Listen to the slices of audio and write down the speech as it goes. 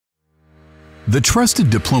The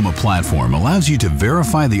Trusted Diploma platform allows you to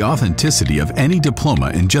verify the authenticity of any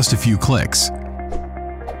diploma in just a few clicks.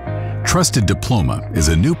 Trusted Diploma is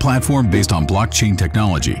a new platform based on blockchain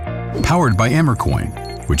technology, powered by Emercoin,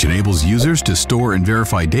 which enables users to store and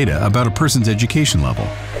verify data about a person's education level,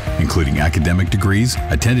 including academic degrees,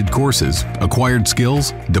 attended courses, acquired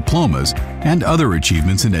skills, diplomas, and other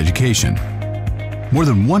achievements in education. More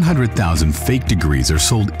than 100,000 fake degrees are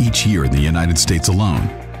sold each year in the United States alone.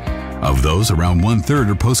 Of those, around 1/3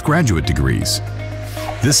 are postgraduate degrees.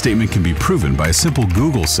 This statement can be proven by a simple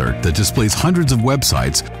Google search that displays hundreds of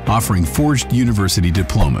websites offering forged university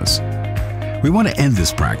diplomas. We want to end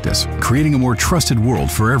this practice, creating a more trusted world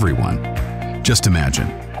for everyone. Just imagine,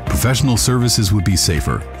 professional services would be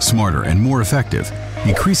safer, smarter, and more effective,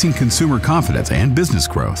 increasing consumer confidence and business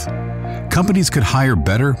growth. Companies could hire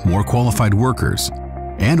better, more qualified workers,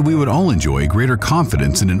 and we would all enjoy greater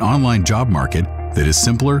confidence in an online job market that is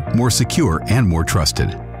simpler, more secure, and more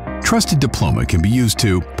trusted. Trusted Diploma can be used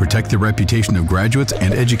to protect the reputation of graduates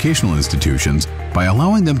and educational institutions by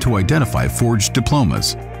allowing them to identify forged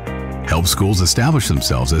diplomas, help schools establish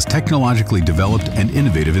themselves as technologically developed and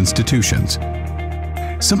innovative institutions,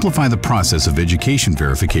 simplify the process of education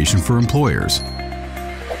verification for employers,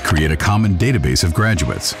 create a common database of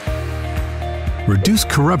graduates, reduce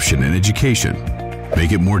corruption in education,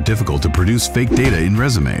 make it more difficult to produce fake data in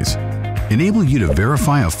resumes, enable you to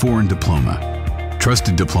verify a foreign diploma.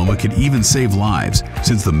 Trusted Diploma can even save lives,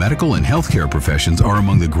 since the medical and healthcare professions are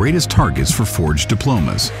among the greatest targets for forged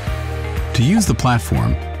diplomas. To use the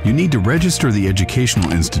platform, you need to register the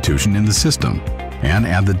educational institution in the system and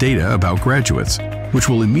add the data about graduates, which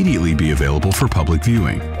will immediately be available for public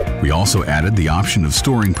viewing. We also added the option of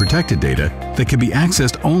storing protected data that can be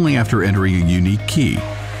accessed only after entering a unique key.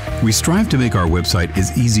 We strive to make our website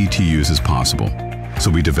as easy to use as possible, so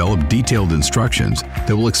we developed detailed instructions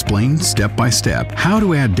that will explain step by step how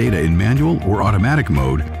to add data in manual or automatic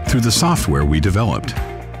mode through the software we developed.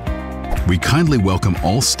 We kindly welcome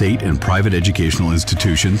all state and private educational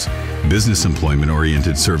institutions, business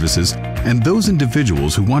employment-oriented services, and those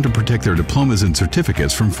individuals who want to protect their diplomas and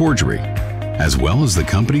certificates from forgery, as well as the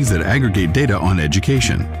companies that aggregate data on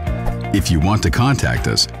education. If you want to contact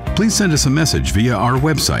us, please send us a message via our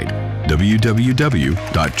website,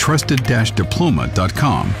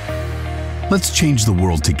 www.trusted-diploma.com. Let's change the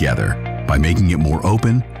world together by making it more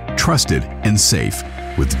open, trusted, and safe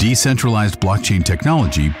with decentralized blockchain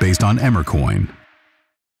technology based on Emercoin.